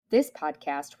This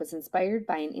podcast was inspired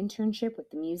by an internship with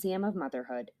the Museum of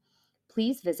Motherhood.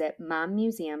 Please visit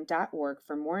mommuseum.org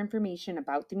for more information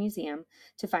about the museum,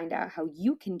 to find out how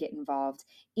you can get involved,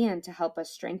 and to help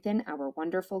us strengthen our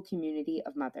wonderful community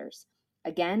of mothers.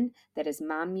 Again, that is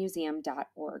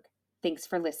mommuseum.org. Thanks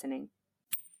for listening.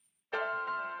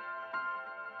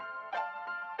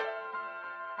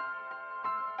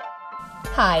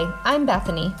 Hi, I'm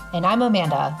Bethany. And I'm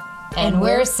Amanda. And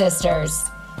we're sisters.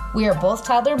 We are both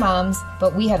toddler moms,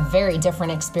 but we have very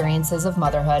different experiences of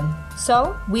motherhood.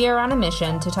 So, we are on a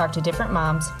mission to talk to different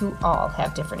moms who all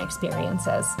have different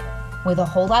experiences. With a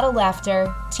whole lot of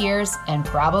laughter, tears, and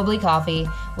probably coffee,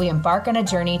 we embark on a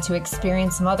journey to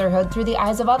experience motherhood through the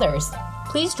eyes of others.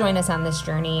 Please join us on this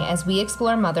journey as we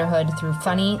explore motherhood through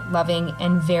funny, loving,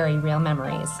 and very real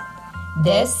memories.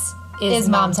 This is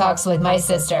Mom Talks with My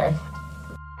Sister.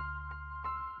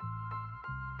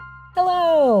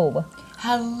 Hello.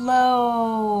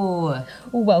 Hello.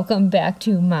 Welcome back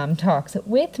to Mom Talks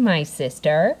with My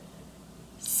Sister.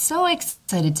 So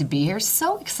excited to be here.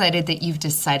 So excited that you've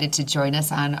decided to join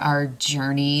us on our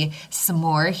journey some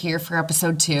more here for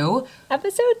episode 2.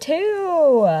 Episode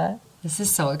 2. This is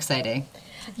so exciting.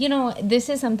 You know, this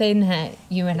is something that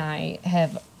you and I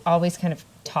have always kind of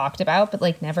talked about, but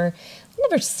like never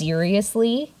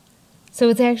seriously. So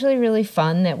it's actually really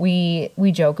fun that we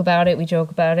joke about it,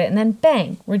 and then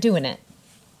bang, we're doing it.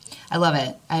 I love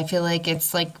it. I feel like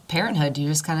it's like parenthood. You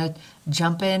just kind of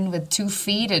jump in with 2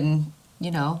 feet and,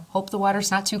 you know, hope the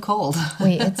water's not too cold.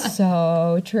 Wait, it's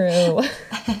so true.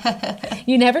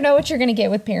 You never know what you're going to get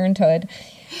with parenthood.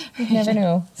 You never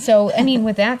know. So, I mean,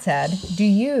 with that said, do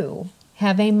you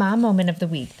have a mom moment of the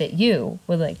week that you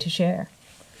would like to share?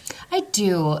 I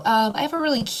do. I have a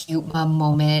really cute mom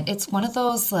moment. It's one of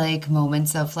those like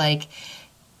moments of like,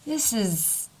 this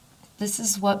is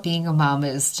what being a mom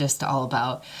is just all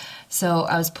about. So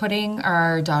I was putting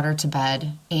our daughter to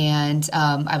bed, and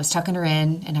I was tucking her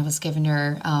in, and I was giving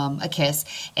her a kiss,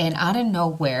 and out of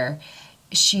nowhere,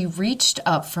 she reached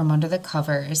up from under the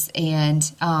covers, and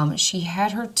she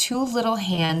had her 2 little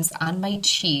hands on my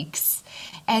cheeks.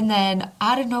 And then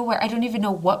out of nowhere, I don't even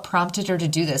know what prompted her to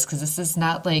do this, because this is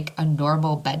not like a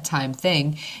normal bedtime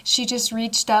thing. She just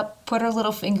reached up, put her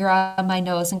little finger on my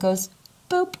nose, and goes,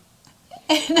 boop.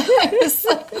 And I was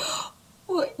like,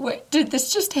 what, did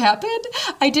this just happen?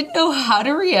 I didn't know how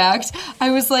to react.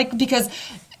 I was like, because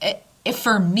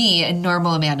for me, in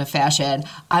normal Amanda fashion,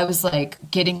 I was like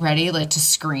getting ready like to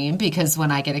scream, because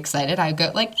when I get excited, I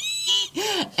go like,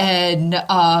 and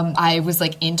I was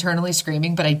like internally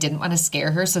screaming, but I didn't want to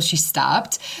scare her, so she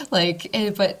stopped.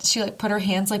 But she like put her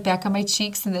hands like back on my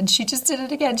cheeks, and then she just did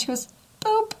it again. She goes,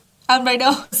 boop, on my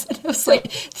nose. And I was like,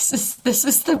 this is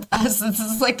the best. This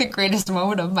is like the greatest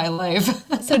moment of my life.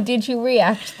 So did you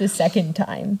react the second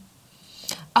time?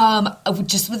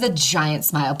 Just with a giant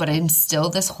smile, but I'm still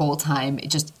this whole time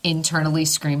just internally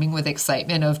screaming with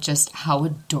excitement of just how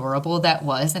adorable that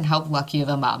was and how lucky of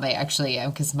a mom I actually am,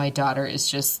 because my daughter is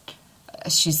just,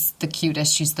 she's the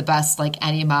cutest. She's the best. Like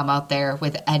any mom out there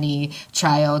with any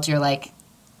child, you're like,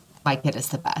 my kid is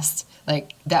the best.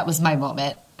 Like that was my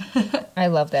moment. I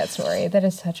love that story. That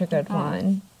is such a good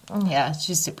one. Oh. Yeah,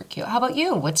 she's super cute. How about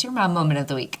you? What's your mom moment of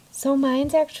the week? So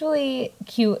mine's actually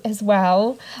cute as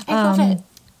well. I love it.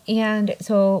 And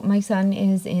so my son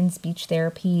is in speech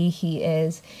therapy. He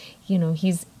is, you know,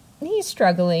 he's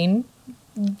struggling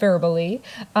verbally,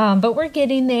 but we're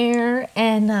getting there.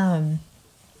 And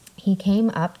he came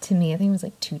up to me, I think it was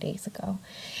like 2 days ago,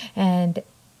 and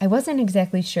I wasn't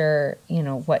exactly sure, you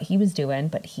know, what he was doing,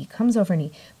 but he comes over and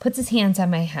he puts his hands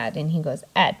on my head and he goes,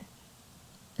 Ed.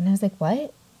 And I was like,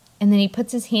 what? And then he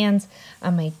puts his hands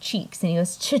on my cheeks and he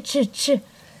goes, ch.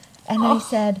 And I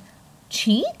said,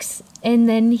 cheeks? And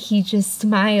then he just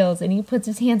smiles and he puts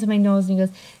his hands on my nose and he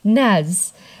goes,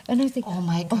 Nez. And I was like, oh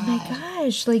my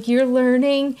gosh, like you're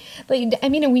learning. Like, I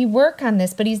mean, we work on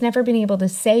this, but he's never been able to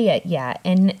say it yet.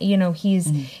 And, you know,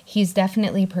 he's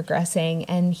definitely progressing.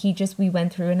 And we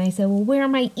went through and I said, well, where are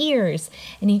my ears?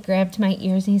 And he grabbed my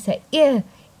ears and he said,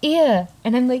 ear.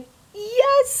 And I'm like,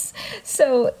 yes.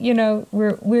 So, you know,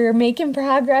 we're making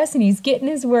progress and he's getting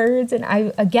his words. And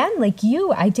I, again, like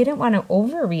you, I didn't want to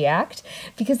overreact,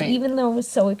 because even though I was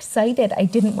so excited, I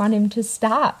didn't want him to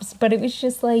stop. But it was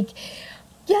just like,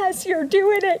 yes, you're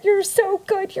doing it. You're so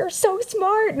good. You're so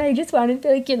smart. And I just wanted to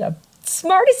be like, you're the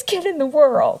smartest kid in the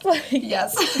world.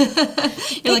 Yes.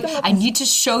 You're like, I need to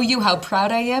show you how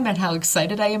proud I am and how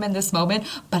excited I am in this moment,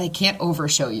 but I can't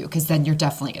overshow you, because then you're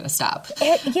definitely going to stop.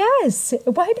 Yes.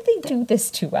 Why do they do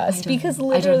this to us? Because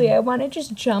literally I want to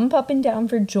just jump up and down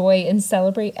for joy and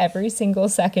celebrate every single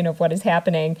second of what is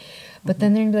happening. But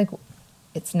then they're going to be like,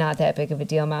 It's not that big of a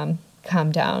deal, Mom.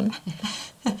 Calm down.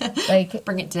 Like,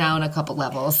 bring it down a couple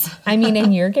levels. I mean,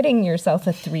 and you're getting yourself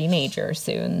a 3-nager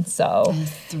soon, so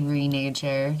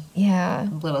 3-nager. yeah,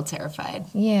 I'm a little terrified.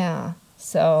 yeah.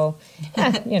 So,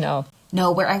 you know,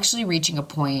 No, we're actually reaching a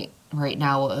point right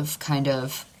now of kind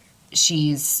of,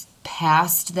 she's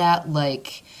past that,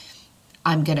 like,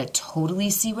 I'm going to totally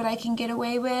see what I can get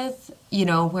away with, you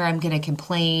know, where I'm going to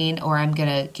complain or I'm going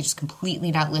to just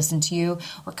completely not listen to you.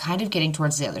 We're kind of getting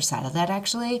towards the other side of that,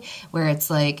 actually, where it's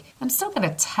like, I'm still going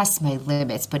to test my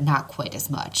limits, but not quite as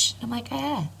much. I'm like,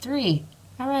 3.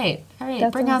 All right.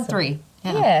 That's Bring on awesome. 3.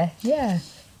 yeah.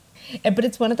 But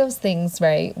it's one of those things,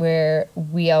 right, where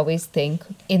we always think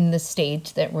in the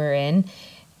stage that we're in,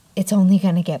 it's only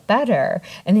going to get better.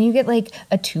 And then you get like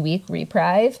a 2-week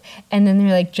reprieve, and then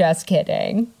they're like, just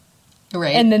kidding.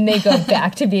 Right. And then they go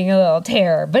back to being a little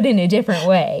terror, but in a different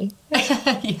way.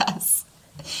 Yes.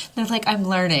 They're like, I'm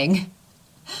learning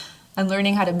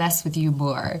how to mess with you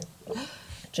more.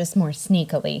 Just more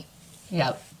sneakily.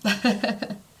 Yep.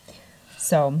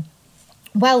 So,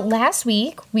 well, last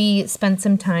week we spent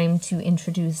some time to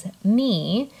introduce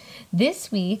me.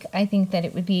 This week, I think that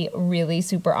it would be really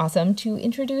super awesome to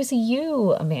introduce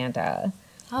you, Amanda.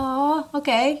 Oh,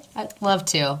 okay. I'd love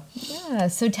to. Yeah,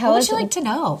 so tell What would us. you like to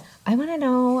know? I want to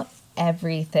know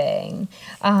everything.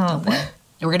 We're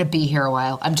going to be here a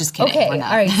while. I'm just kidding. Okay, We're all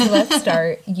not. right, so let's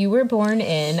start. You were born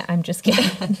in, I'm just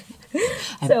kidding.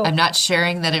 I'm not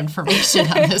sharing that information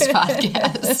on this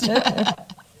podcast.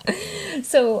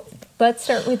 So let's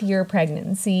start with your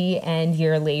pregnancy and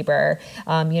your labor.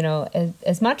 You know,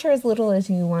 as much or as little as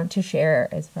you want to share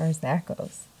as far as that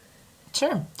goes.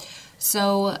 Sure.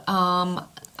 So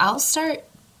I'll start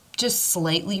just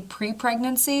slightly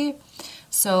pre-pregnancy.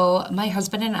 So my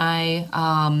husband and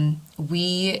I,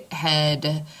 we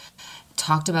had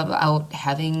talked about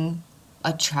having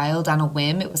a child on a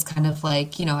whim. It was kind of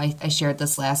like, you know, I shared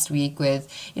this last week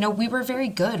with, you know, we were very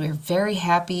good. We were very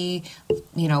happy,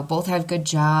 you know, both have good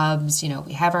jobs, you know,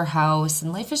 we have our house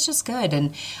and life is just good.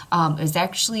 And it was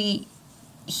actually,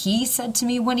 he said to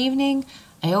me one evening,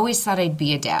 I always thought I'd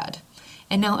be a dad.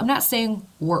 And now I'm not saying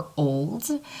we're old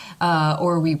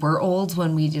or we were old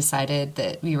when we decided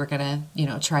that we were going to, you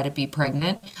know, try to be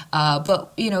pregnant.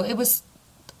 But, you know, it was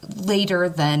later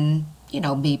than, you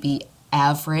know, maybe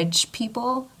average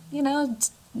people, you know,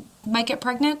 might get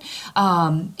pregnant.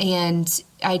 And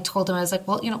I told him, I was like,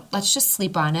 well, you know, let's just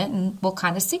sleep on it and we'll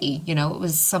kind of see. You know, it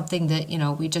was something that, you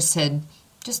know, we just had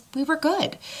we were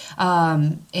good.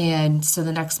 And so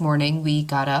the next morning we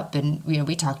got up and, you know,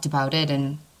 we talked about it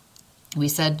and we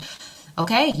said,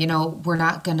 okay, you know, we're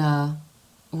not gonna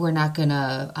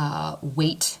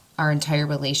wait our entire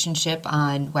relationship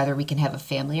on whether we can have a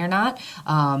family or not.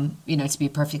 You know, to be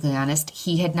perfectly honest,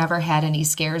 he had never had any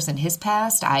scares in his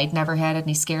past. I'd never had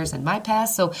any scares in my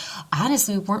past. So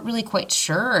honestly, we weren't really quite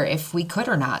sure if we could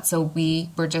or not. So we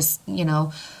were just, you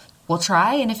know, we'll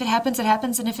try. And if it happens, it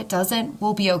happens. And if it doesn't,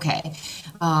 we'll be okay.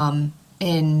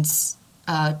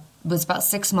 It was about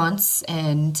 6 months,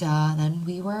 and then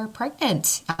we were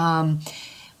pregnant.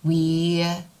 We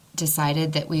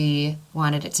decided that we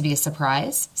wanted it to be a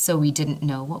surprise, so we didn't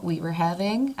know what we were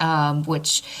having,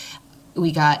 which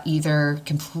we got either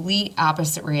complete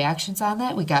opposite reactions on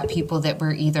that. We got people that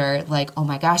were either like, oh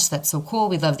my gosh, that's so cool,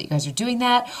 we love that you guys are doing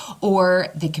that, or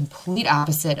the complete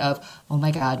opposite of, oh my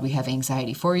God, we have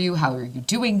anxiety for you, how are you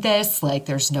doing this? Like,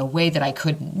 there's no way that I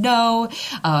couldn't know.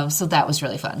 So that was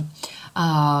really fun.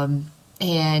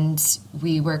 And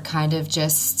we were kind of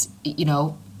just, you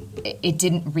know, it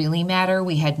didn't really matter.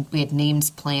 We had names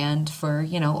planned for,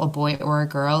 you know, a boy or a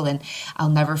girl. And I'll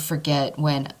never forget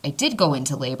when I did go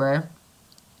into labor,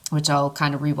 which I'll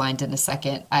kind of rewind in a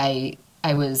second. I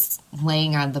was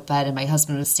laying on the bed and my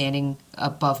husband was standing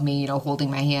above me, you know, holding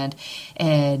my hand.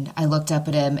 And I looked up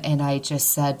at him and I just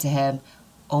said to him,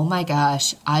 oh my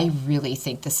gosh, I really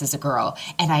think this is a girl.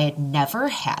 And I had never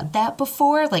had that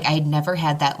before. Like, I had never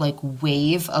had that like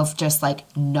wave of just like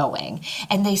knowing.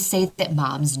 And they say that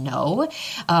moms know,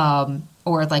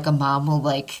 or like a mom will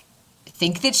like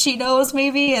think that she knows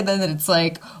maybe. And then it's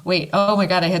like, wait, oh my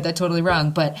God, I had that totally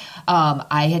wrong. But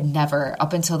I had never,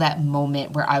 up until that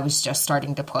moment where I was just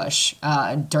starting to push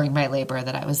during my labor,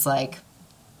 that I was like,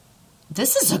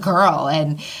 this is a girl.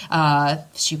 And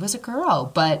she was a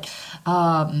girl. But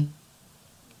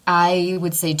I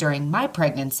would say during my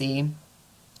pregnancy,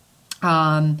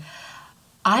 I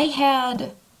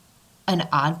had an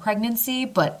odd pregnancy,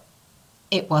 but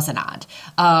it wasn't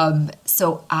on.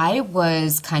 So I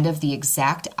was kind of the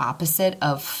exact opposite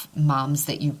of moms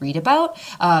that you read about,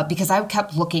 because I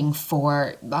kept looking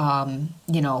for,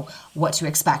 what to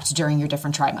expect during your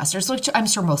different trimesters, which I'm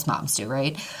sure most moms do,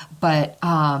 right? But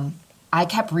I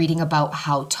kept reading about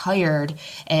how tired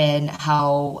and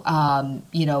how,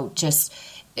 just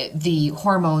the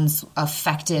hormones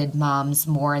affected moms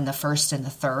more in the first and the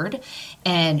third.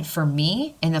 And for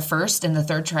me, in the first and the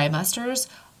third trimesters,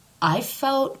 I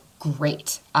felt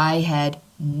great. I had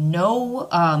no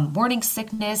morning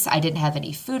sickness. I didn't have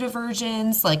any food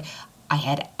aversions. Like, I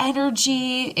had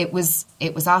energy. It was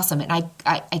awesome. And I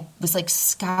was like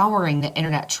scouring the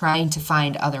internet trying to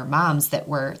find other moms that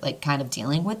were like kind of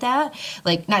dealing with that.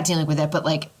 Like, not dealing with it, but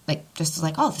like just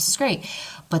like, oh, this is great.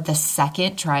 But the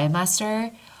second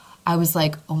trimester, I was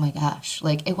like, oh my gosh,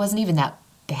 like it wasn't even that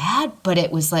bad, but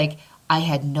it was like I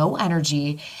had no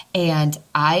energy, and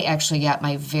I actually got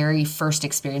my very first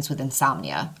experience with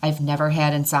insomnia. I've never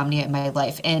had insomnia in my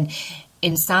life. And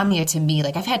insomnia to me,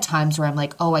 like I've had times where I'm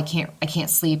like, oh, I can't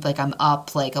sleep. Like I'm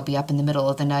up, like I'll be up in the middle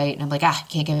of the night and I'm like, I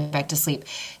can't get back to sleep.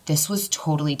 This was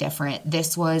totally different.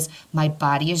 This was my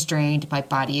body is drained. My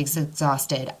body is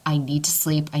exhausted. I need to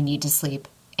sleep.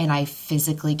 And I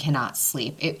physically cannot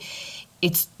sleep.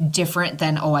 It's different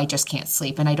than, oh, I just can't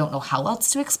sleep. And I don't know how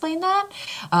else to explain that.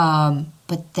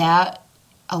 But that,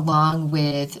 along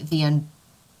with the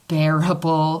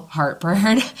unbearable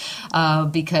heartburn,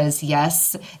 because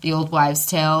yes, the old wives'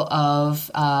 tale of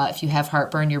if you have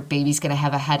heartburn, your baby's going to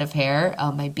have a head of hair.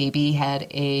 My baby had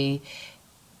a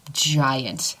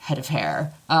giant head of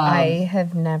hair. I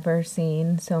have never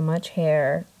seen so much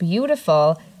hair,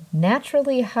 beautiful,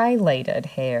 naturally highlighted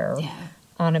hair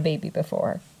on a baby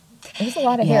before. It was a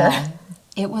lot of hair.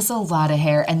 It was a lot of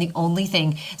hair. And the only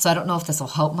thing, so I don't know if this will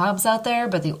help moms out there,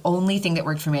 but the only thing that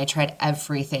worked for me, I tried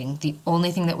everything. The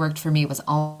only thing that worked for me was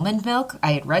almond milk.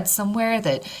 I had read somewhere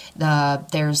that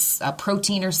there's a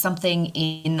protein or something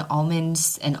in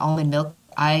almonds and almond milk.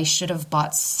 I should have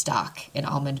bought stock in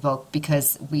almond milk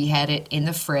because we had it in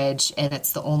the fridge, and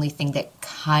it's the only thing that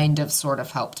kind of sort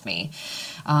of helped me.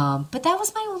 But that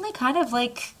was my only kind of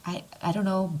like, I don't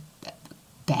know,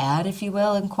 bad, if you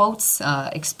will, in quotes,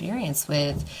 experience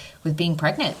with being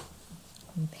pregnant.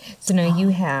 So now you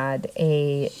had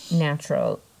a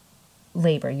natural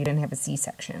labor. You didn't have a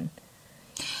C-section.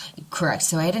 Correct.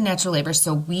 So I had a natural labor.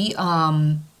 So we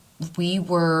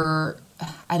were,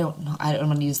 I don't know, I don't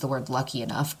want to use the word lucky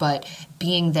enough, but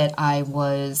being that I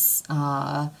was,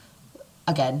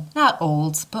 again, not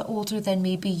old, but older than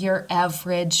maybe your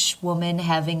average woman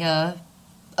having a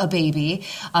baby,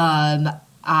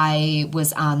 I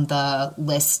was on the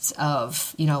list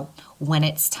of, when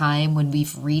it's time, when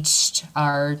we've reached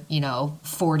our,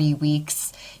 40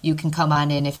 weeks, you can come on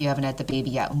in if you haven't had the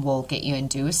baby yet and we'll get you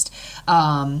induced.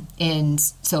 And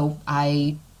so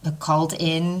I called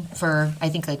in for, I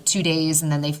think, like 2 days,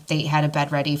 and then they had a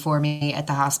bed ready for me at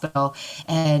the hospital.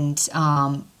 And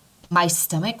my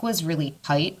stomach was really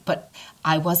tight, but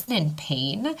I wasn't in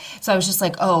pain. So I was just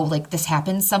like, oh, like this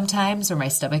happens sometimes where my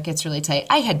stomach gets really tight.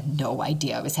 I had no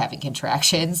idea I was having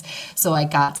contractions. So I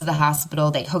got to the hospital.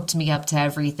 They hooked me up to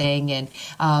everything. And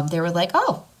they were like,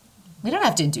 oh, we don't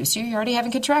have to induce you. You're already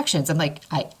having contractions. I'm like,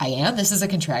 I am? This is a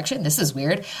contraction? This is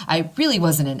weird. I really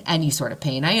wasn't in any sort of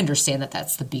pain. I understand that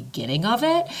that's the beginning of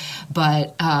it.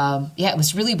 But it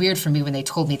was really weird for me when they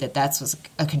told me that was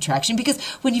a contraction, because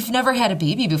when you've never had a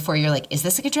baby before, you're like, is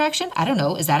this a contraction? I don't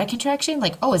know. Is that a contraction?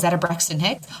 Like, oh, is that a Braxton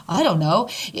Hicks? I don't know.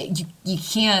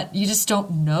 You just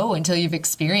don't know until you've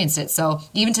experienced it. So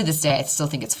even to this day, I still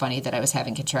think it's funny that I was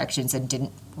having contractions and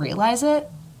didn't realize it.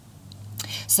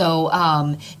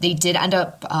 So they did end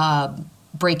up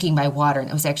breaking my water, and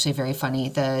it was actually very funny.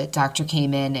 The doctor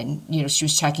came in and, she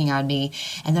was checking on me,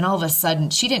 and then all of a sudden,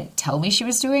 she didn't tell me she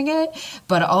was doing it,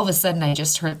 but all of a sudden I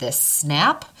just heard this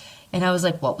snap, and I was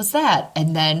like, what was that?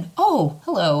 And then, oh,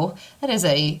 hello, that is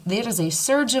a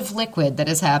surge of liquid that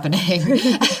is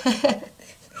happening.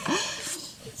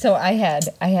 So I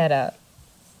had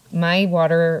my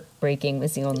water breaking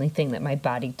was the only thing that my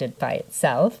body did by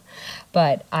itself,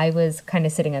 but I was kind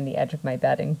of sitting on the edge of my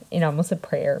bed in almost a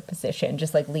prayer position,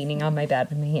 just like leaning on my bed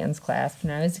with my hands clasped,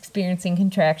 and I was experiencing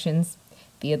contractions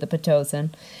via the Pitocin,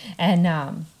 and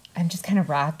I'm just kind of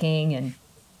rocking, and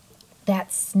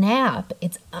that snap,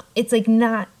 it's like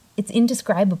not, it's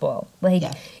indescribable. Like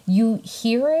you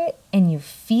hear it and you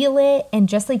feel it, and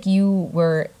just like you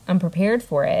were unprepared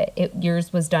for it,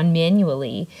 yours was done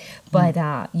manually, but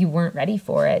you weren't ready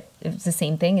for it. It was the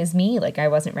same thing as me. Like I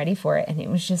wasn't ready for it, and it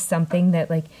was just something that,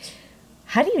 like,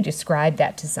 how do you describe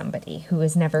that to somebody who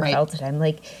has never felt it? I'm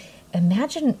like,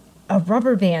 imagine a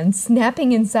rubber band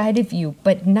snapping inside of you,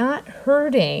 but not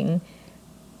hurting.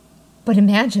 But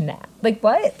imagine that. Like,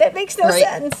 what? That makes no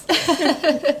sense.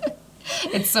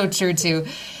 It's so true, too.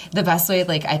 The best way,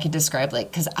 like, I could describe,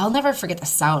 like, because I'll never forget the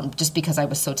sound just because I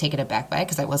was so taken aback by it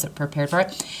because I wasn't prepared for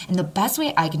it. And the best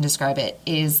way I can describe it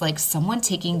is, like, someone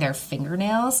taking their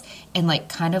fingernails and, like,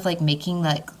 kind of, like, making,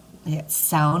 like, that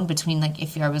sound between, like,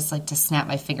 if I was, like, to snap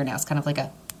my fingernails, kind of like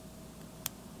a,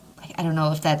 I don't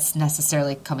know if that's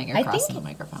necessarily coming across in the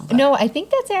microphone. But. No, I think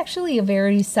that's actually a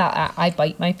very I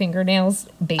bite my fingernails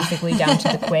basically down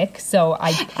to the quick, so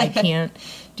I can't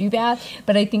do that.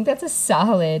 But I think that's a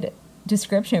solid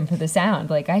description for the sound.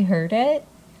 Like, I heard it,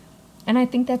 and I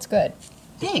think that's good.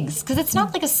 Thanks, because it's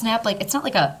not like a snap. Like, it's not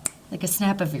like a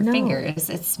snap of your fingers.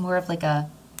 It's more of like a,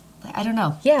 I don't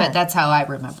know. Yeah. But that's how I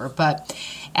remember. But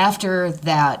after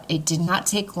that, it did not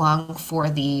take long for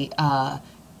the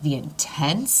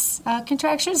intense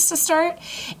contractions to start.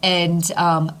 And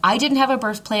I didn't have a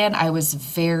birth plan. I was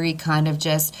very kind of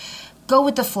just go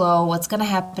with the flow. What's going to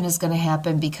happen is going to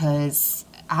happen because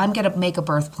I'm going to make a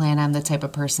birth plan. I'm the type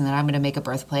of person that I'm going to make a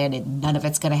birth plan and none of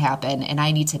it's going to happen. And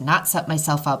I need to not set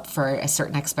myself up for a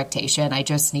certain expectation. I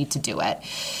just need to do it.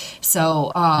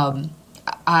 So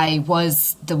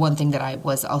the one thing that I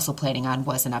was also planning on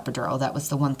was an epidural. That was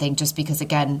the one thing, just because,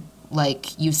 again,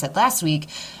 like you said last week,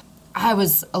 I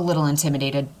was a little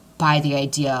intimidated by the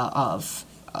idea of,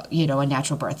 a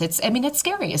natural birth. It's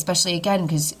scary, especially again,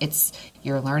 because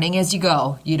you're learning as you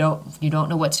go. You don't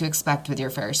know what to expect with your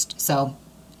first. So,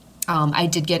 I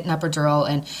did get an epidural,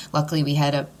 and luckily we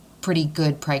had a pretty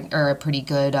good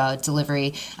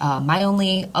delivery. My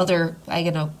only other,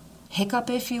 hiccup,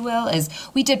 if you will, is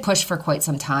we did push for quite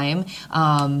some time.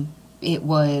 It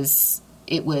was.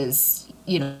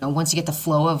 Once you get the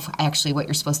flow of actually what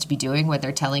you're supposed to be doing, when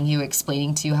they're telling you,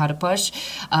 explaining to you how to push.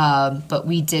 But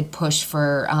we did push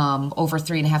for over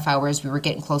 3.5 hours. We were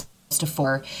getting close to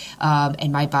 4,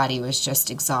 and my body was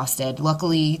just exhausted.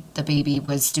 Luckily, the baby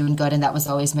was doing good, and that was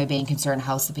always my main concern.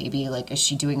 How's the baby? Like, is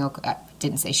she doing okay? I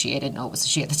didn't say she. I didn't know it was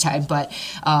she at the time, but,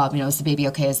 is the baby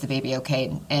okay? Is the baby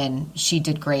okay? And she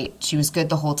did great. She was good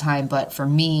the whole time, but for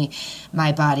me,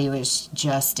 my body was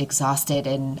just exhausted,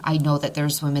 and I know that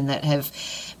there's women that have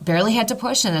barely had to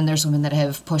push, and then there's women that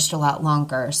have pushed a lot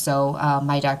longer. So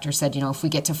my doctor said, if we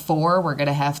get to 4, we're going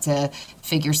to have to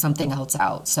figure something else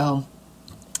out. So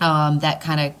that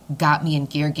kind of got me in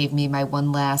gear, gave me my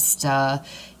one last,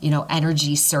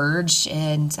 energy surge,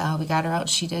 and we got her out.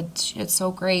 She did so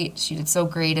great. She did so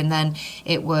great. And then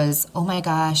it was, oh my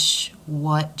gosh,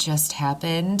 what just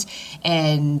happened?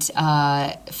 And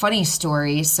funny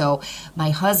story. So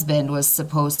my husband was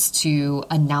supposed to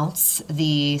announce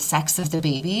the sex of the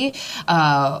baby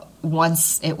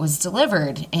once it was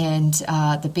delivered, and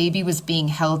the baby was being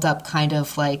held up kind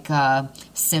of like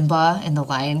Simba in The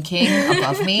Lion King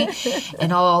above me,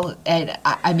 and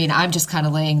I'm just kind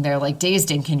of laying there like dazed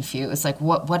and confused, like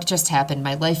what just happened?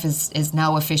 My life is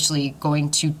now officially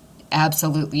going to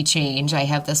absolutely change. I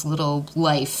have this little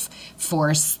life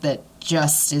force that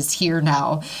just is here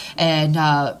now, and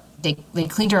they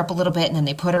cleaned her up a little bit, and then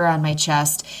they put her on my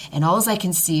chest, and all I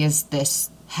can see is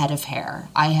this head of hair.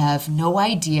 I have no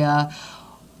idea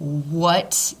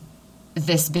what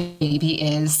this baby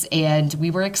is, and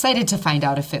we were excited to find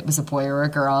out if it was a boy or a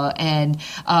girl. And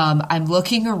I'm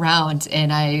looking around,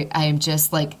 and I am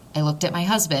just like, I looked at my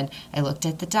husband, I looked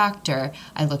at the doctor,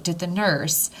 I looked at the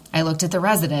nurse, I looked at the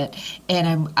resident,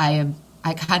 and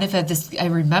I kind of had this, I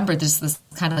remember this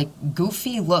kind of like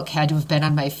goofy look had to have been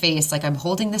on my face. Like, I'm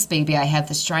holding this baby, I have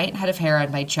this giant head of hair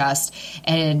on my chest,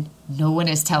 and no one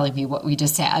is telling me what we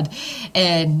just had.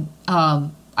 And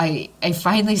I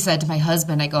finally said to my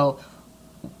husband, I go,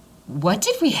 what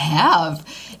did we have?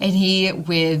 And he,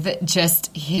 with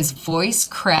just his voice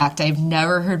cracked. I've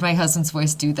never heard my husband's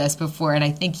voice do this before. And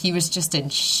I think he was just in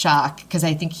shock, because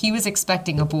I think he was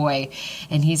expecting a boy.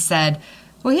 And he said,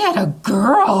 we had a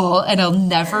girl. And I'll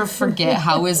never forget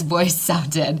how his voice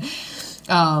sounded.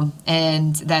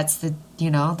 And that's that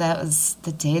was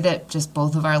the day that just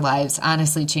both of our lives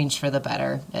honestly changed for the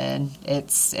better. And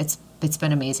it's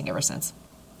been amazing ever since.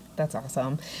 That's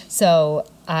awesome. So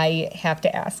I have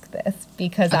to ask this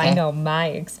because Okay. I know my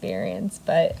experience,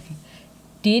 but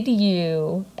did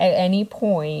you at any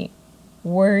point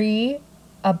worry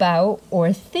about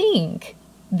or think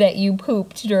that you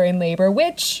pooped during labor,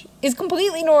 which is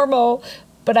completely normal,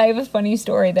 but I have a funny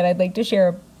story that I'd like to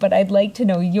share, but I'd like to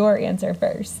know your answer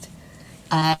first.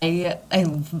 I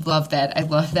love that. I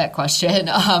love that question.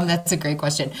 That's a great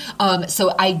question.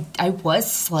 So I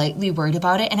was slightly worried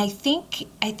about it. And I think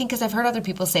because I've heard other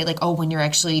people say, like, oh, when you're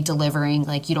actually delivering,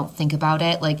 like, you don't think about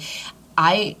it. Like,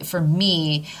 for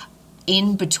me,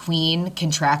 in between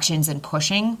contractions and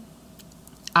pushing,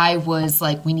 I was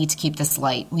like, we need to keep this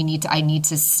light. I need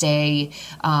to stay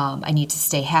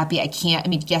happy. I can't, I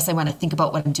mean, yes, I want to think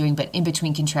about what I'm doing, but in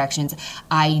between contractions,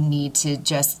 I need to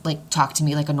just like talk to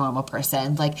me like a normal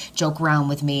person, like joke around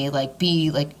with me, like be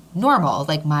like normal,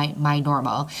 like my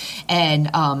normal.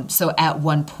 And so at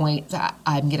one point,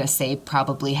 I'm going to say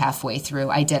probably halfway through,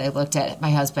 I looked at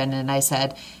my husband and I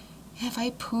said, have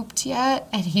I pooped yet?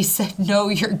 And he said, no,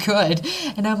 you're good.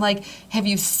 And I'm like, have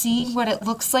you seen what it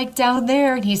looks like down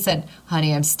there? And he said,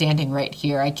 honey, I'm standing right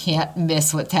here. I can't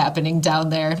miss what's happening down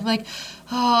there. And I'm like,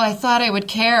 oh, I thought I would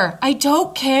care. I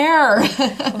don't care.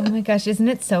 Oh my gosh, isn't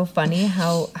it so funny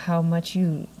how much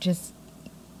you just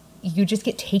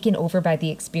get taken over by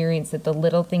the experience, that the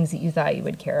little things that you thought you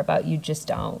would care about, you just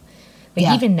don't.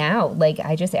 Like even now, like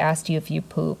I just asked you if you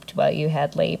pooped while you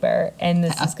had labor, and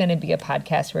this is going to be a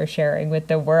podcast we're sharing with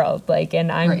the world. Like,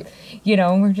 and I'm,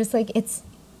 and we're just like,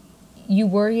 you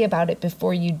worry about it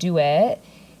before you do it.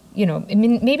 I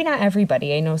mean, maybe not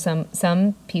everybody. I know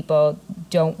some people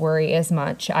don't worry as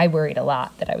much. I worried a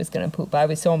lot that I was going to poop. I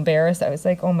was so embarrassed. I was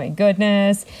like, oh my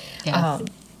goodness. Yes.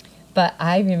 But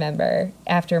I remember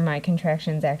after my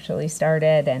contractions actually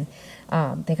started and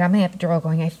they got my epidural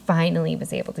going, I finally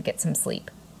was able to get some sleep.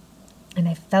 And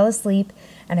I fell asleep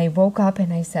and I woke up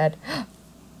and I said,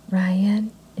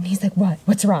 Ryan. And he's like, what?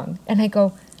 What's wrong? And I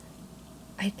go,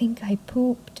 I think I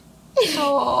pooped.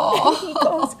 Oh. And he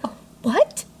goes,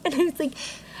 what? And I was like,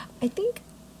 I think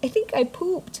I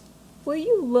pooped. Will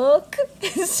you look?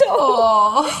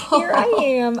 So here I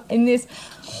am in this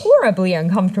horribly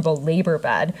uncomfortable labor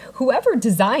bed. Whoever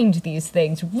designed these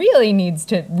things really needs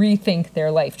to rethink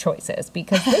their life choices,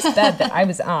 because this bed that I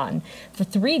was on for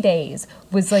 3 days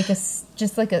was like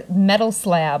just like a metal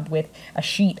slab with a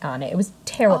sheet on it. It was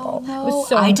terrible. Oh, no. It was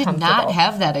so I uncomfortable. did not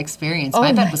have that experience.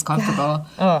 My bed was comfortable.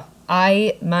 God.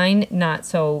 Mine not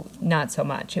so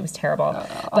much. It was terrible.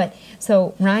 Oh. But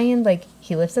so Ryan, like,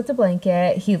 he lifts up the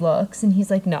blanket, he looks, and he's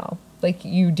like, no, like,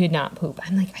 you did not poop.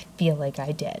 I'm like, I feel like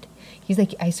I did. He's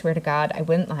like, I swear to God, I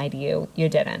wouldn't lie to you. You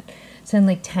didn't. So then,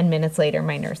 like, 10 minutes later,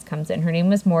 my nurse comes in. Her name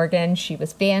was Morgan. She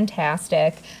was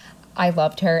fantastic. I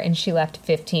loved her, and she left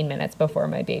 15 minutes before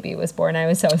my baby was born. I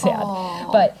was so sad.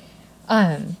 Aww. But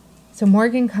so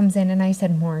Morgan comes in, and I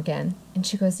said, Morgan. And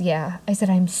she goes, yeah. I said,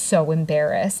 I'm so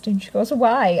embarrassed. And she goes,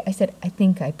 why? I said, I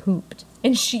think I pooped.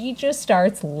 And she just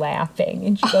starts laughing.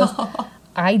 And she goes,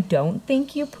 I don't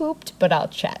think you pooped, but I'll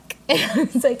check. And I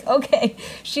was like, okay.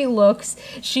 She looks,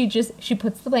 she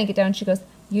puts the blanket down. She goes,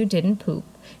 you didn't poop.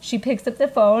 She picks up the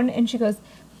phone and she goes,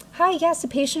 hi, yes, the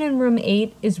patient in room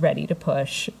 8 is ready to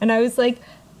push. And I was like,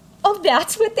 oh,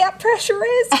 that's what that pressure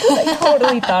is? Because I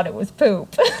totally thought it was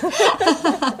poop.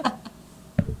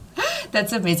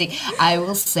 That's amazing. I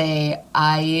will say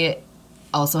I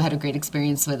also had a great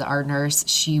experience with our nurse.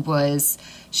 She was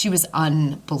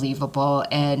unbelievable.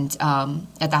 And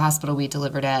at the hospital we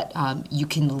delivered at, you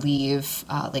can leave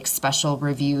like special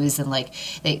reviews, and like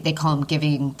they call them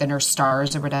giving the nurse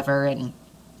stars or whatever. And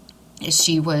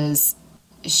she was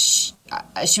a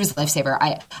lifesaver.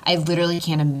 I literally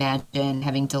can't imagine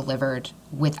having delivered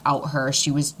without her.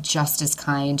 She was just as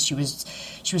kind. She was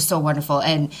so wonderful.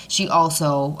 And she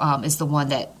also is the one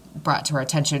that brought to our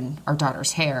attention our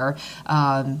daughter's hair,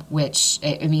 which,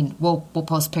 I mean, we'll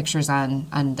post pictures on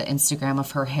the Instagram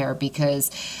of her hair,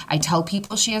 because I tell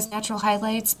people she has natural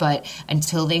highlights, but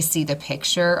until they see the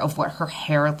picture of what her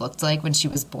hair looked like when she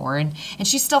was born, and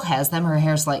she still has them, her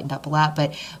hair's lightened up a lot,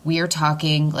 but we are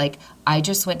talking like, I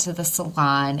just went to the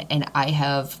salon and I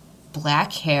have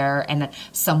black hair and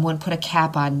someone put a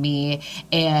cap on me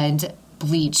and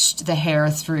bleached the hair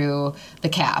through the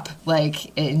cap.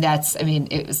 Like, and that's, I mean,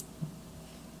 it was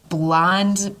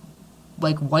blonde,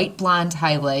 like white blonde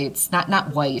highlights, not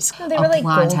white. No, they were like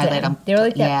blonde highlight. They were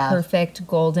like that perfect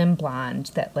golden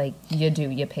blonde that like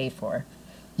you pay for.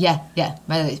 Yeah.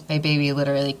 My baby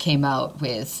literally came out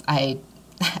with, I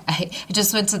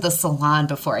just went to the salon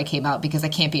before I came out, because I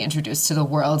can't be introduced to the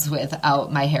world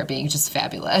without my hair being just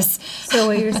fabulous. So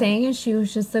what you're saying is she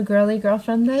was just the girly girl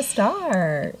from the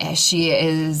start. She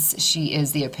is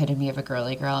the epitome of a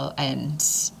girly girl, and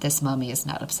this mommy is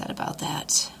not upset about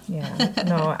that. Yeah,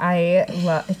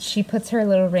 no, she puts her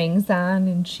little rings on,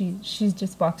 and she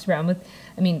just walks around with,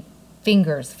 I mean,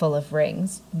 fingers full of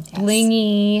rings. Yes.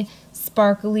 Blingy,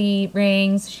 sparkly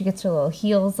rings. She gets her little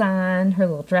heels on, her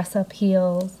little dress-up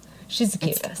heels. She's the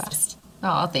cutest. It's the best.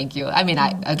 Oh, thank you. I mean,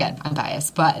 I'm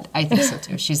biased, but I think so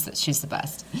too. She's the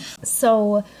best.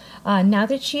 So now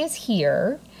that she is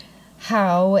here,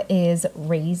 how is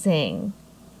raising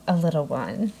a little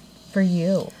one for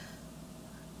you?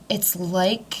 It's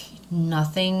like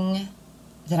nothing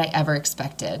that I ever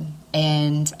expected.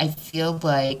 And I feel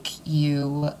like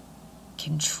you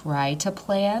can try to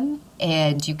plan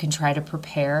and you can try to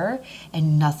prepare,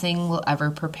 and nothing will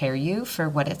ever prepare you for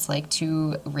what it's like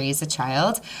to raise a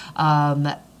child.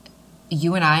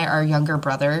 You and I, our younger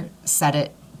brother, said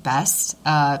it best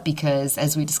because,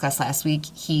 as we discussed last week,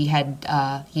 he had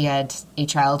a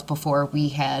child before we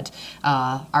had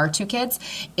our two kids,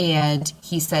 and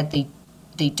he said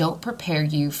they don't prepare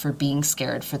you for being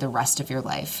scared for the rest of your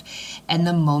life. And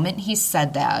the moment he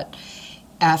said that,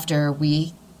 after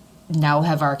we now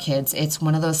have our kids, it's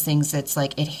one of those things that's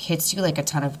like, it hits you like a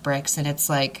ton of bricks, and it's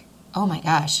like, oh my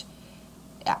gosh,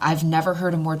 I've never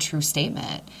heard a more true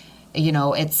statement. You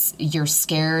know, you're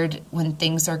scared when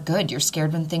things are good. You're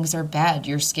scared when things are bad.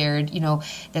 You're scared,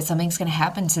 that something's going to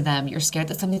happen to them. You're scared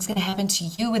that something's going to happen to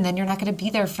you, and then you're not going to be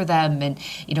there for them. And,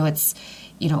 it's,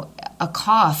 a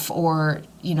cough, or,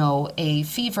 a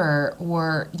fever,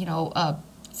 or, a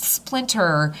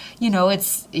splinter,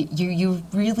 you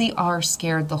really are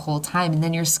scared the whole time. And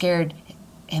then you're scared,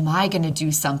 am I going to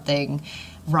do something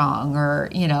wrong? Or,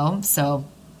 so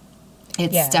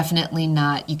it's definitely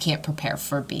not, you can't prepare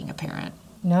for being a parent.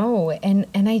 No. And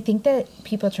I think that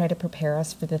people try to prepare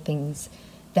us for the things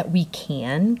that we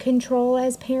can control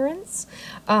as parents.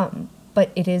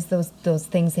 But it is those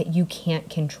things that you can't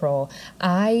control.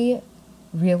 I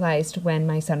realized when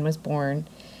my son was born,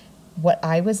 what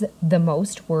I was the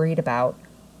most worried about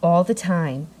all the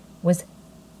time was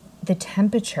the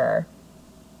temperature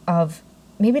of,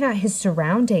 maybe not his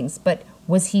surroundings, but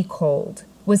was he cold?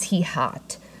 Was he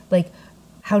hot? Like,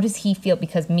 how does he feel?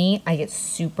 Because I get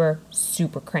super,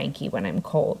 super cranky when I'm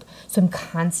cold. So I'm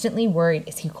constantly worried,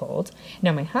 is he cold?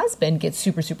 Now my husband gets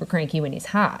super, super cranky when he's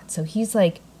hot. So he's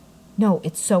like, no,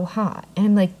 it's so hot. And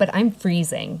I'm like, but I'm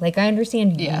freezing. Like, I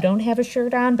understand you don't have a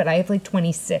shirt on, but I have like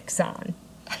 26 on.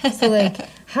 So like,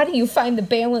 how do you find the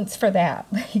balance for that?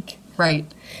 Like, right.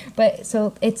 But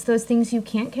so it's those things you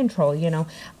can't control,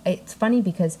 It's funny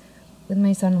because with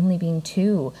my son only being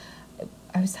 2,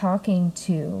 I was talking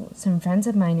to some friends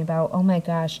of mine about, oh my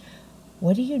gosh,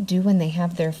 what do you do when they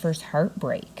have their first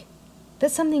heartbreak?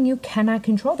 That's something you cannot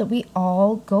control, that we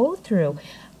all go through.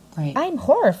 Right. I'm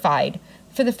horrified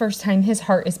for the first time his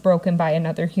heart is broken by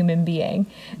another human being.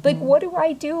 Like, what do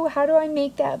I do? How do I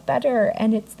make that better?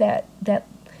 And it's that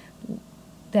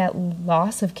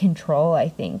loss of control, I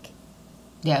think.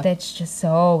 Yeah. That's just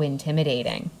so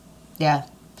intimidating. Yeah.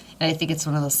 And I think it's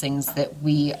one of those things that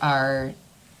we're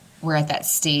at that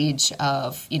stage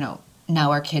of,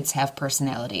 now our kids have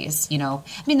personalities, I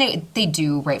mean, they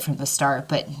do right from the start,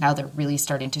 but now they're really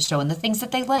starting to show in the things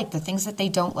that they like, the things that they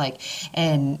don't like.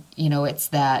 And, it's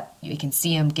that you can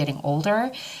see them getting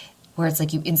older, where it's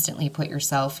like you instantly put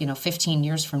yourself, 15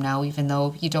 years from now, even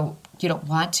though you don't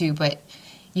want to, but,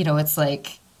 it's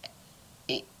like,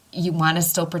 you want to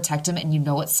still protect them, and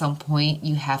at some point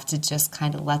you have to just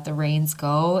kind of let the reins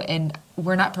go, and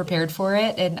we're not prepared for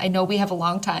it. And I know we have a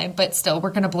long time, but still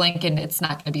we're going to blink and it's not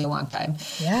going to be a long time.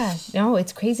 Yeah, no,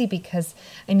 it's crazy because,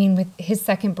 I mean, with his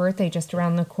second birthday just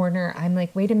around the corner, I'm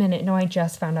like, wait a minute, no, I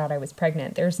just found out I was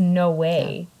pregnant. There's no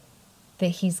way that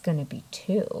he's going to be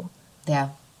 2. Yeah.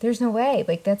 There's no way.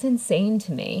 Like, that's insane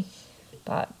to me.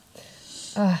 But,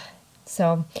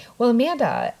 so, well,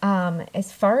 Amanda,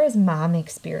 as far as mom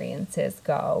experiences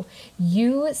go,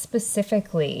 you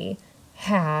specifically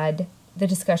had the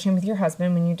discussion with your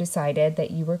husband when you decided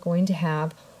that you were going to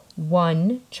have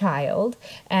one child,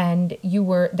 and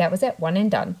that was at one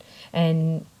and done,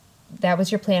 and that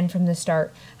was your plan from the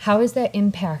start. How has that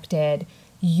impacted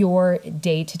your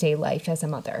day-to-day life as a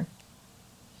mother?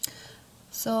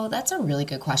 So that's a really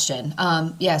good question.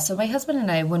 So my husband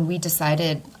and I, when we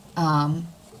decided,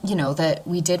 that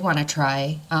we did want to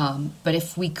try, but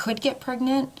if we could get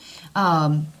pregnant,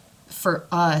 for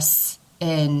us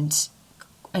and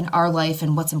in our life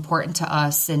and what's important to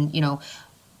us, and,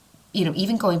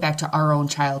 even going back to our own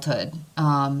childhood,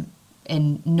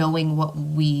 and knowing what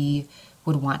we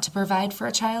would want to provide for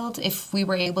a child, if we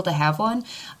were able to have one,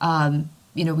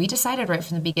 we decided right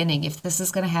from the beginning, if this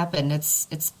is going to happen,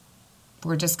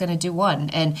 we're just going to do one.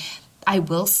 And I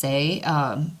will say,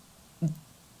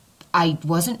 I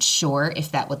wasn't sure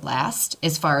if that would last,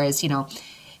 as far as,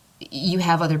 you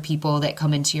have other people that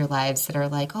come into your lives that are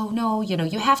like, oh no,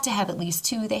 you have to have at least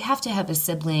 2, they have to have a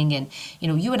sibling. And,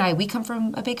 you and I, we come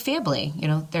from a big family,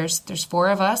 there's 4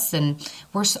 of us, and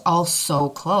we're all so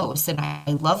close, and I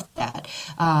love that.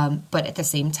 But at the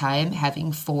same time,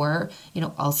 having 4,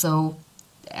 also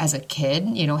as a kid,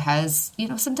 has,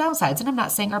 some downsides. And I'm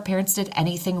not saying our parents did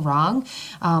anything wrong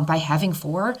by having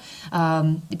 4,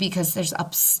 because there's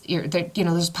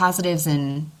there's positives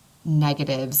and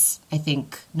negatives, I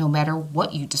think, no matter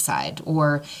what you decide,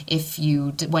 or if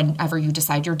whenever you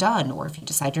decide you're done, or if you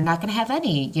decide you're not going to have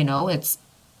any,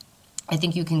 I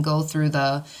think you can go through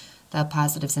the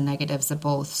positives and negatives of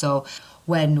both. So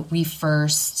when we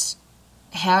first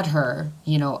had her,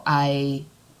 I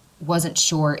wasn't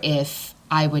sure if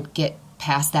I would get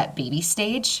past that baby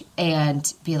stage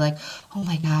and be like, oh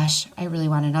my gosh, I really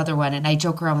want another one. And I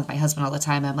joke around with my husband all the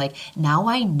time. I'm like, now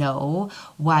I know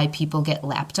why people get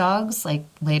lap dogs like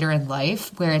later in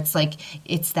life, where it's like,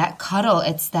 it's that cuddle,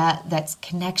 it's that's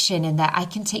connection, and that I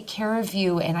can take care of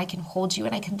you and I can hold you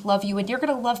and I can love you and you're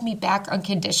going to love me back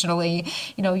unconditionally.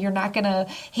 You're not going to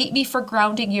hate me for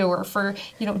grounding you or for,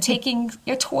 taking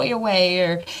your toy away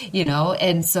or,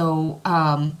 and so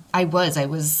I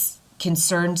was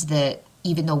concerned that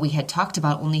even though we had talked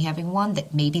about only having one,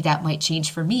 that maybe that might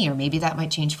change for me or maybe that might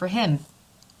change for him.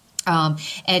 And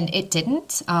it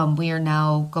didn't. We are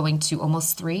now going to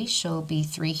almost 3. She'll be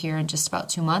 3 here in just about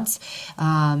 2 months.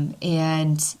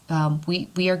 And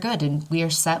we are good and we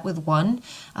are set with one.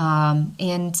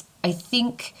 And I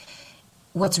think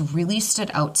what's really stood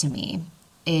out to me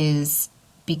is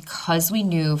because we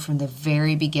knew from the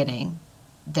very beginning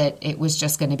that it was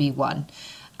just going to be one.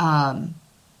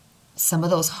 Some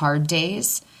of those hard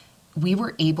days, we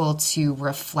were able to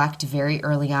reflect very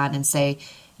early on and say,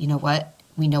 you know what,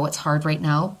 we know it's hard right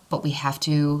now, but we have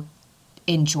to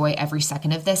enjoy every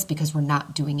second of this because we're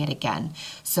not doing it again.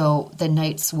 So the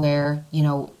nights where,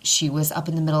 she was up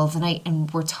in the middle of the night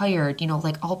and we're tired,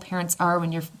 like all parents are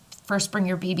when you're first bring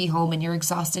your baby home and you're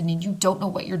exhausted and you don't know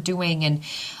what you're doing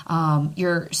and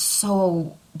you're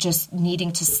so just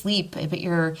needing to sleep, but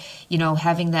you're,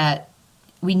 having that.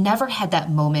 We never had that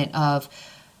moment of,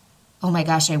 oh my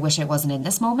gosh, I wish I wasn't in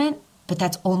this moment. But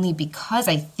that's only because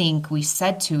I think we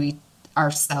said to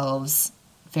ourselves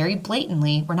very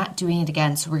blatantly, we're not doing it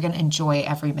again, so we're going to enjoy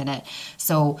every minute.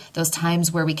 So those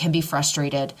times where we can be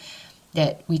frustrated,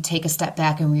 that we take a step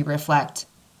back and we reflect,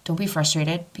 don't be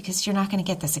frustrated because you're not going to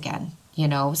get this again,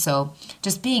 So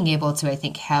just being able to, I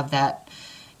think, have that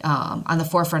on the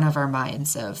forefront of our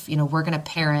minds of, we're going to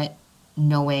parent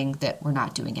knowing that we're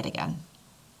not doing it again.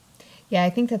 Yeah, I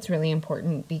think that's really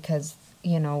important because,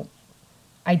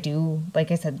 I do, like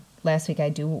I said last week, I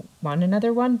do want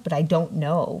another one, but I don't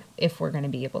know if we're going to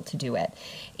be able to do it.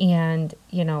 And,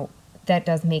 that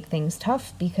does make things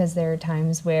tough because there are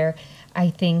times where I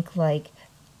think like,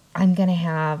 I'm going to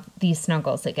have these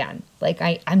snuggles again. Like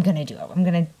I'm going to do it. I'm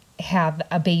going to have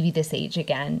a baby this age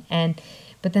again.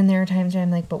 But then there are times where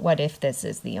I'm like, but what if this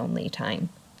is the only time?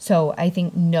 So I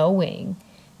think knowing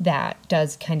that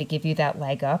does kind of give you that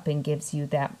leg up and gives you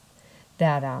that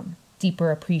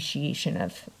deeper appreciation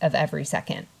of every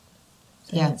second.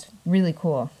 So yeah, it's really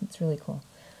cool. It's really cool.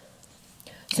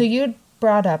 So you had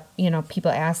brought up,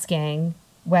 people asking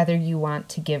whether you want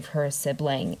to give her a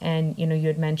sibling. And, you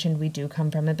had mentioned we do come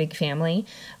from a big family.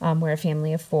 We're a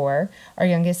family of 4. Our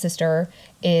youngest sister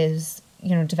is,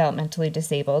 developmentally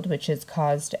disabled, which has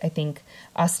caused, I think,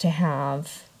 us to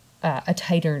have a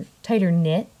tighter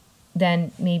knit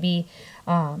than maybe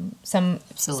some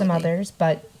others.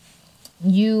 But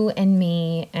you and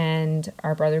me and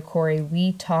our brother Corey,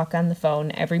 we talk on the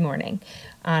phone every morning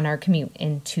on our commute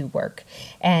into work.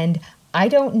 And I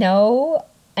don't know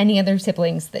any other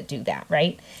siblings that do that,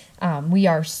 right? We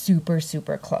are super,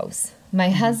 super close. My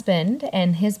husband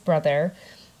and his brother,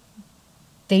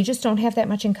 they just don't have that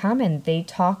much in common. They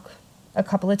talk a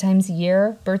couple of times a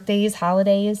year, birthdays,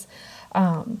 holidays.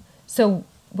 So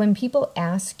when people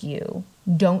ask you,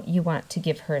 don't you want to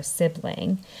give her a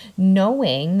sibling,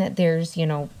 knowing that there's,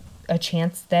 a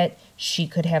chance that she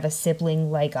could have a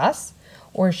sibling like us,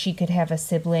 or she could have a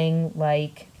sibling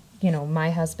like,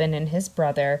 my husband and his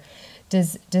brother,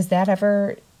 does that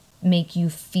ever make you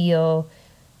feel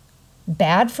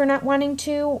bad for not wanting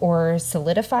to, or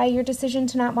solidify your decision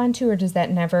to not want to, or does that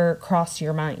never cross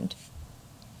your mind?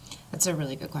 That's a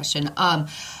really good question.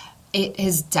 It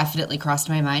has definitely crossed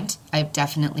my mind. I've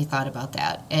definitely thought about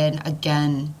that. And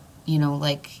again,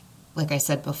 like I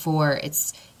said before,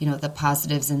 it's, the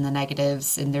positives and the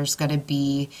negatives, and there's going to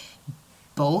be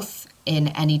both in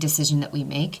any decision that we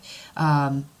make.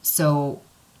 So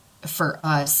for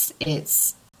us,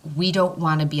 we don't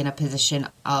want to be in a position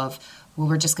of, well,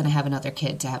 we're just going to have another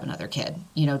kid to have another kid,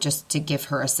 just to give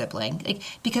her a sibling,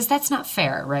 because that's not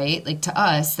fair, right? Like to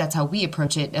us, that's how we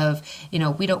approach it of,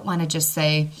 we don't want to just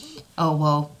say, oh,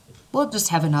 well, we'll just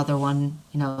have another one,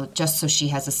 just so she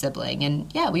has a sibling.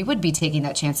 And yeah, we would be taking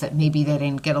that chance that maybe they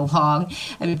didn't get along.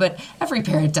 I mean, but every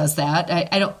parent does that.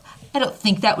 I don't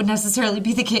think that would necessarily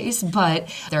be the case, but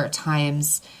there are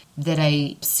times, that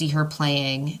I see her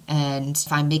playing, and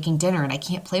if I'm making dinner and I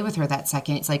can't play with her that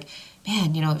second, it's like,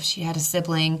 man, if she had a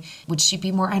sibling, would she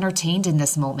be more entertained in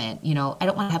this moment? I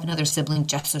don't want to have another sibling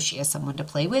just so she has someone to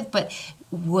play with, but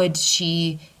would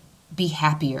she be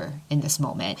happier in this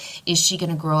moment? Is she going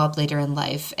to grow up later in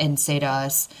life and say to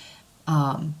us,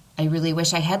 I really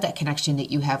wish I had that connection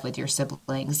that you have with your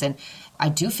siblings, and I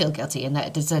do feel guilty, and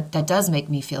that does make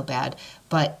me feel bad,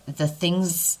 but the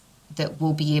things that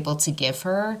we'll be able to give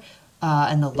her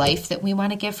and the life that we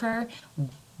want to give her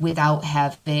without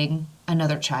having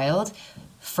another child,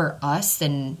 for us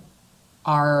and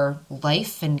our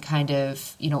life and kind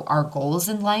of, our goals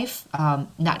in life,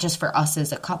 not just for us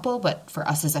as a couple, but for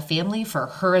us as a family, for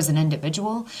her as an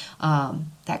individual,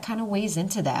 that kind of weighs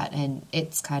into that. And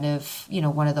it's kind of,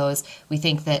 one of those, we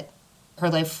think that her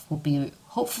life will be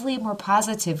hopefully more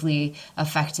positively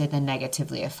affected than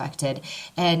negatively affected.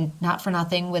 And not for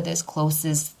nothing, with as close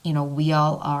as, we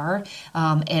all are.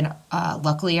 And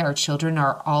luckily our children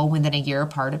are all within a year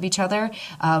apart of each other.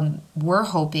 We're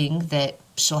hoping that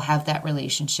she'll have that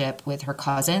relationship with her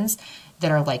cousins that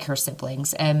are like her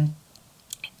siblings. And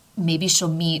maybe she'll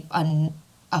meet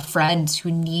a friend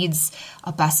who needs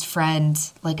a best friend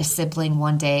like a sibling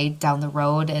one day down the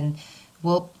road. And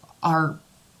our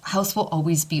house will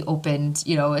always be opened,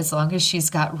 as long as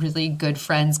she's got really good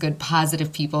friends, good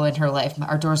positive people in her life.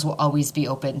 Our doors will always be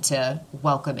open to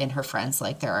welcome in her friends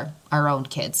like they're our own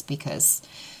kids, because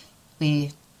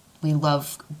we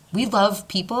love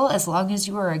people. As long as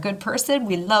you are a good person,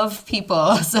 we love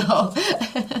people. So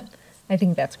I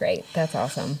think that's great. That's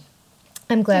awesome.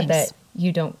 I'm glad that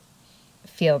you don't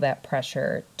feel that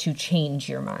pressure to change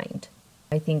your mind.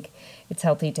 I think it's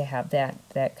healthy to have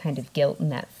that kind of guilt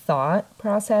and that thought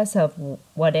process of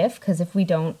what if, because if we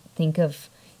don't think of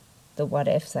the what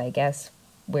ifs, I guess,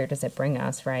 where does it bring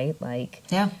us, right? Like,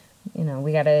 yeah,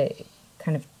 we got to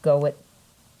kind of go at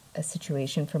a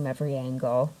situation from every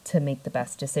angle to make the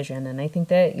best decision. And I think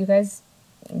that you guys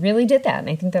really did that. And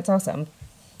I think that's awesome.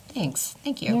 Thanks.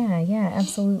 Thank you. Yeah,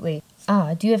 absolutely.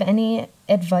 Do you have any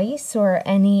advice or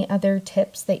any other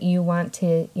tips that you want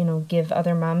to, give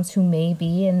other moms who may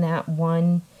be in that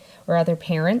one, or other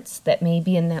parents that may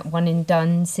be in that one and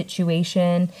done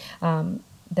situation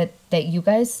that you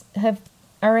guys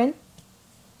are in?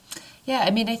 Yeah,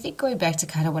 I mean, I think going back to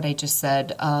kind of what I just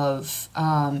said of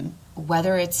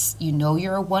whether it's,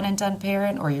 you're a one and done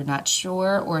parent, or you're not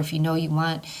sure, or if you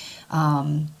want,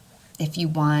 if you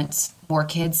want more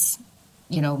kids,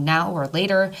 now or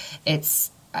later,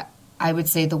 I would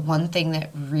say the one thing that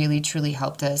really truly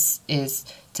helped us is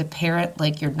to parent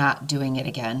like you're not doing it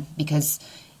again, because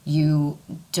you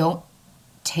don't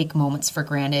take moments for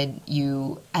granted.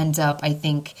 You end up, I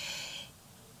think,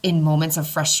 in moments of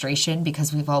frustration,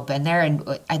 because we've all been there, and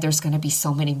there's going to be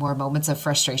so many more moments of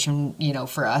frustration,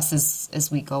 for us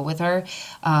as we go with her.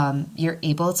 You're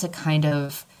able to kind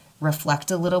of reflect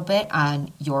a little bit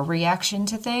on your reaction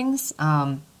to things,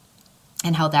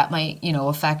 and how that might,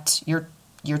 affect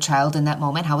your child in that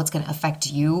moment, how it's going to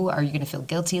affect you. Are you going to feel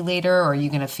guilty later? Or are you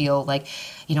going to feel like,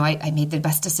 I made the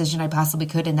best decision I possibly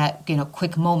could in that,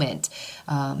 quick moment.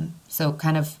 So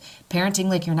kind of parenting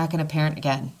like you're not going to parent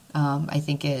again, I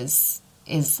think is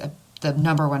the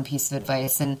number one piece of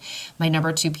advice. And my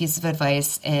number two piece of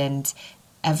advice, and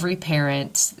every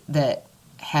parent that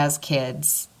has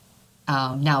kids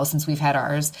now, since we've had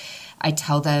ours, I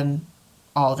tell them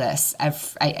all this.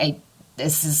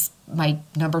 This is my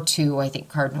number two, I think,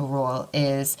 cardinal rule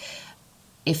is,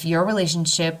 if your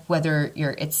relationship, whether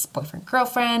it's boyfriend,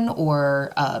 girlfriend,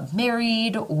 or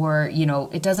married, or,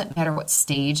 it doesn't matter what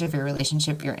stage of your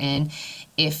relationship you're in,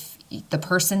 if the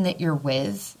person that you're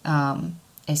with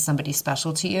is somebody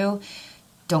special to you,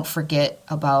 don't forget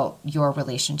about your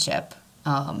relationship.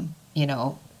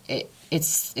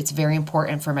 It's very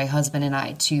important for my husband and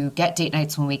I to get date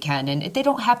nights when we can, and they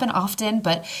don't happen often,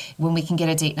 but when we can get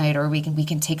a date night, or we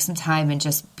can take some time and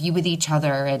just be with each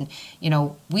other, and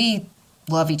we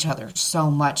love each other so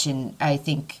much. And I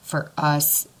think for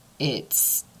us,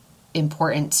 it's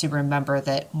important to remember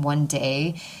that one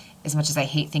day, as much as I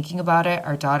hate thinking about it,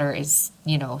 our daughter is,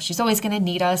 she's always going to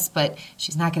need us, but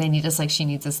she's not going to need us like she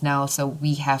needs us now. So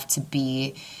we have to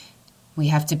be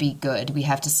good. We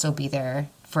have to still be there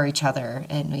for each other,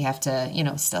 and we have to,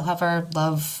 still have our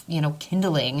love,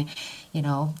 kindling,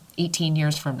 18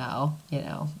 years from now,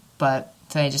 but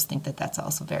so I just think that that's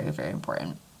also very, very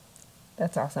important.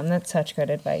 That's awesome. That's such good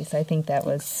advice. I think that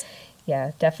was,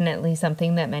 definitely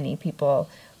something that many people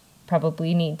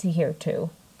probably need to hear too,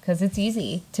 because it's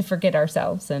easy to forget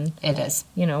ourselves, and it is,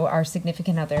 our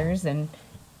significant others and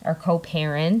our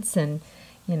co-parents, and,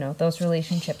 those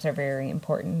relationships are very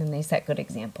important, and they set good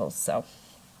examples. So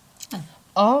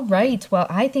All right. Well,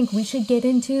 I think we should get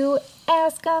into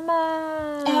Ask a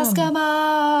Mom. Ask a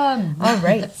Mom. All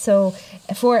right. So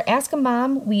for Ask a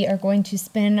Mom, we are going to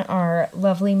spin our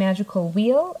lovely magical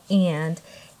wheel and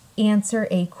answer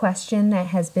a question that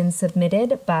has been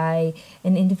submitted by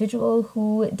an individual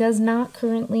who does not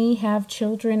currently have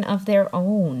children of their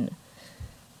own.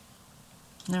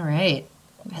 All right.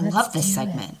 I love this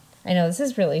segment. I know, this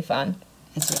is really fun.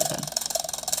 It's really fun.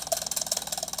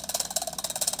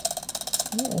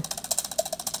 Ooh.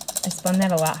 I spun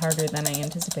that a lot harder than I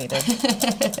anticipated.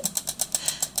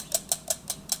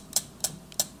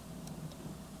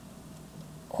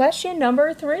 Question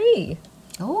number 3.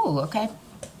 Oh, okay.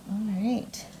 All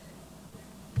right.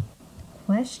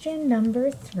 Question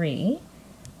number 3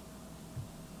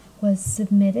 was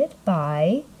submitted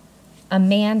by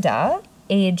Amanda,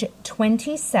 age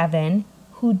 27,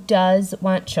 who does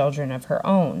want children of her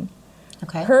own.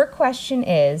 Okay. Her question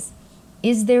is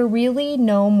there really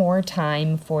no more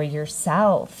time for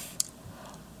yourself?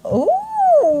 Ooh,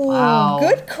 wow.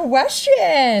 Good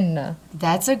question.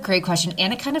 That's a great question,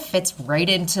 and it kind of fits right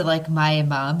into like my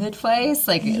mom advice.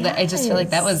 Like, yes. I just feel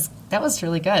like that was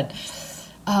really good.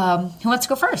 Who wants to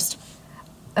go first?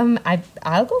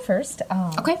 I'll go first.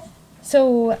 Okay.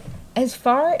 So, as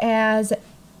far as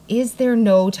is there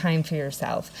no time for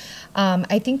yourself?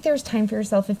 I think there's time for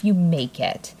yourself if you make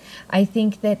it. I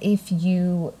think that if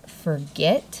you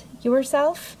forget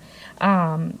yourself,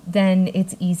 then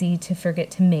it's easy to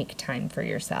forget to make time for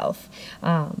yourself.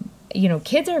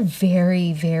 Kids are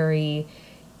very, very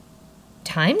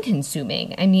time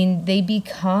consuming. I mean, they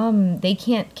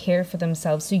can't care for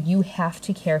themselves, so you have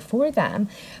to care for them.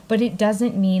 But it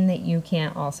doesn't mean that you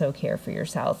can't also care for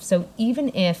yourself. So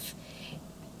even if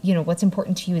what's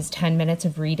important to you is 10 minutes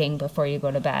of reading before you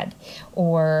go to bed,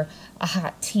 or a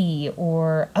hot tea,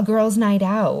 or a girls' night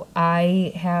out.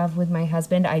 I have with my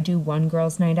husband, I do one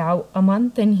girls' night out a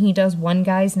month, and he does one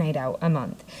guy's night out a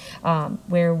month,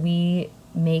 where we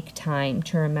make time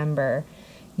to remember,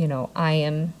 I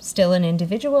am still an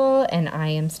individual and I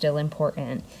am still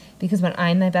important. Because when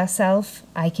I'm my best self,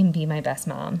 I can be my best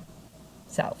mom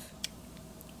self.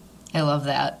 I love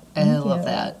that. I love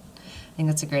that. I think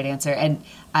that's a great answer. And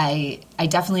I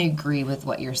definitely agree with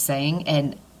what you're saying.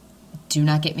 And do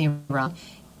not get me wrong,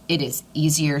 it is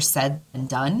easier said than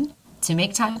done to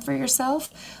make time for yourself,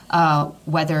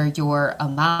 whether you're a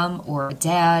mom or a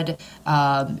dad,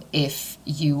 if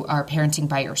you are parenting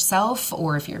by yourself,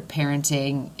 or if you're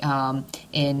parenting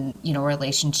in a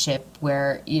relationship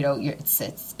where it's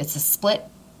a split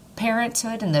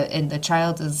parenthood, and the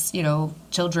child is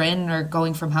children are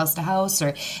going from house to house, or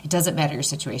it doesn't matter your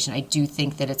situation. I do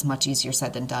think that it's much easier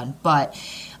said than done, but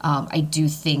I do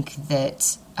think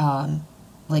that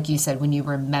like you said, when you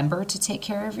remember to take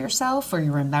care of yourself, or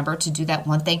you remember to do that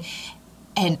one thing,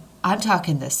 and I'm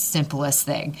talking the simplest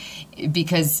thing,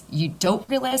 because you don't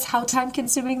realize how time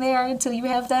consuming they are until you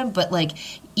have them. But like,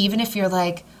 even if you're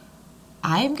like,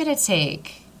 I'm going to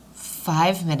take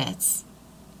 5 minutes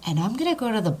and I'm going to go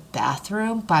to the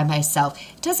bathroom by myself.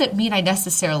 It doesn't mean I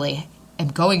necessarily am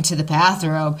going to the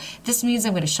bathroom. This means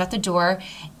I'm going to shut the door,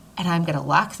 and I'm going to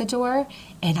lock the door,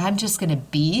 and I'm just going to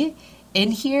be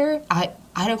in here.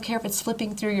 I don't care if it's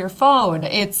flipping through your phone,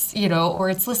 it's, or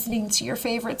it's listening to your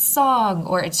favorite song,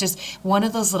 or it's just one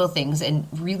of those little things, and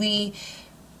really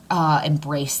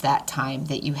embrace that time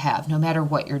that you have, no matter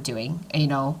what you're doing.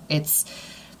 It's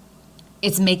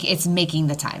making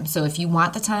the time. So if you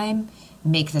want the time,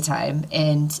 make the time.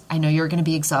 And I know you're going to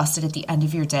be exhausted at the end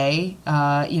of your day,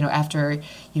 after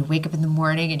you wake up in the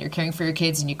morning and you're caring for your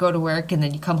kids, and you go to work, and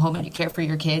then you come home and you care for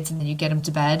your kids, and then you get them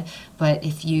to bed. But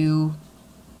if you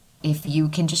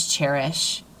can just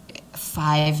cherish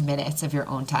 5 minutes of your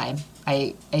own time,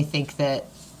 I think that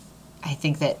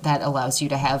allows you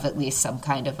to have at least some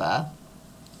kind of a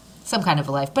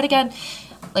life. But again,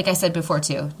 like I said before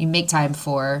too, you make time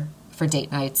for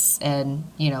date nights and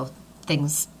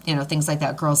things like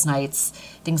that, girls' nights,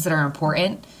 things that are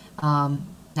important.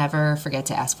 Never forget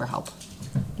to ask for help.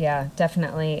 Yeah,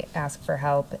 definitely ask for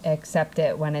help. Accept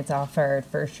it when it's offered,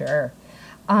 for sure.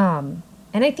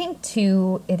 And I think,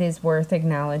 too, it is worth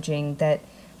acknowledging that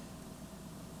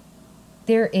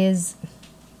there is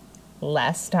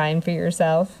less time for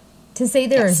yourself. To say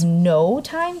there is no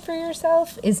time for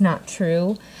yourself is not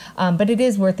true, but it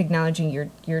is worth acknowledging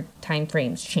your time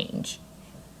frames change.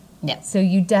 Yeah. So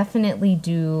you definitely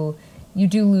do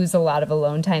lose a lot of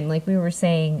alone time. Like we were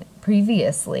saying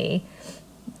previously,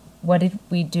 what did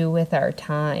we do with our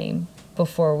time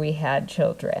before we had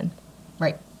children?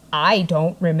 Right. I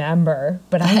don't remember,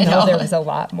 but I know there was a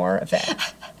lot more of it.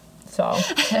 So,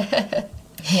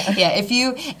 Yeah,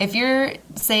 if you're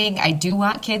saying I do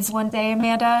want kids one day,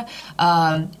 Amanda,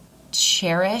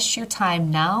 cherish your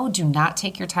time now. Do not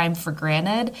take your time for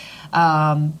granted.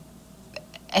 And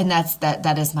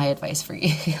that is my advice for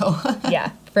you.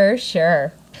 Yeah, for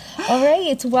sure. All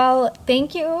right. Well,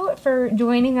 thank you for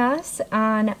joining us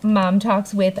on Mom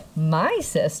Talks with My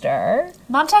Sister.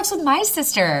 Mom Talks with My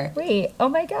Sister. Wait, oh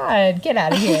my God, get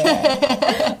out of here.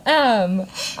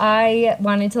 I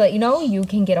wanted to let you know you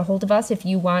can get a hold of us if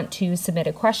you want to submit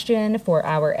a question for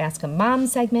our Ask a Mom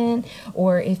segment,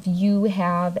 or if you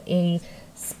have a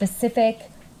specific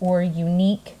or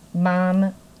unique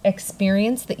mom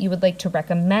experience that you would like to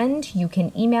recommend, you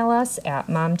can email us at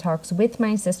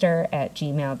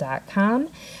momtalkswithmysister@gmail.com.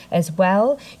 As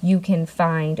well, you can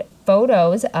find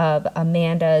photos of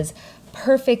Amanda's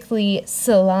perfectly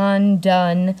salon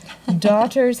done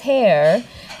daughter's hair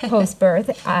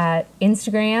post-birth at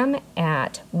Instagram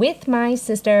at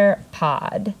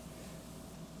withmysisterpod.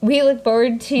 We look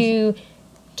forward to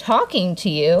talking to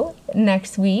you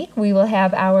next week. We will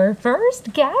have our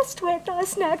first guest with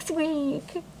us next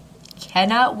week.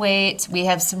 Cannot wait. We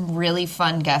have some really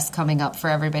fun guests coming up for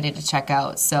everybody to check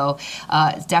out. So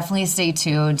definitely stay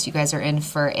tuned. You guys are in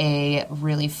for a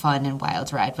really fun and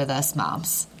wild ride with us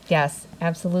moms. Yes,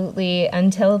 absolutely.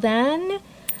 Until then,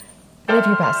 live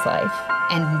your best life.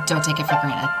 And don't take it for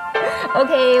granted.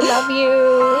 Okay, love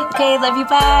you. Okay, love you.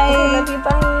 Bye. Okay, love you.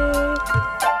 Bye.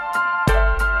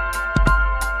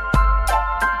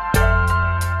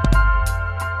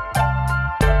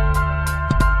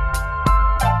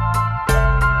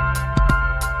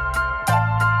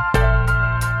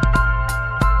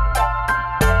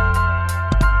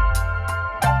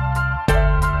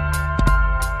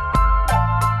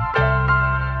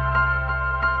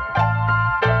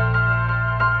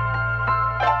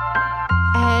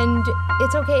 And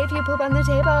it's okay if you poop on the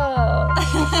table.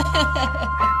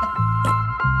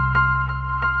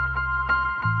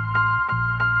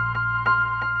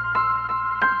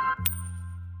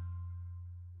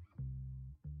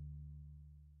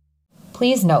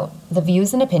 Please note, the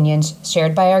views and opinions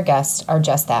shared by our guests are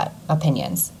just that,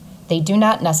 opinions. They do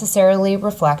not necessarily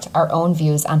reflect our own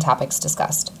views on topics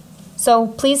discussed. So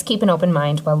please keep an open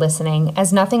mind while listening,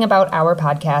 as nothing about our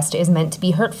podcast is meant to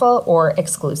be hurtful or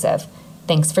exclusive.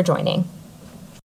 Thanks for joining.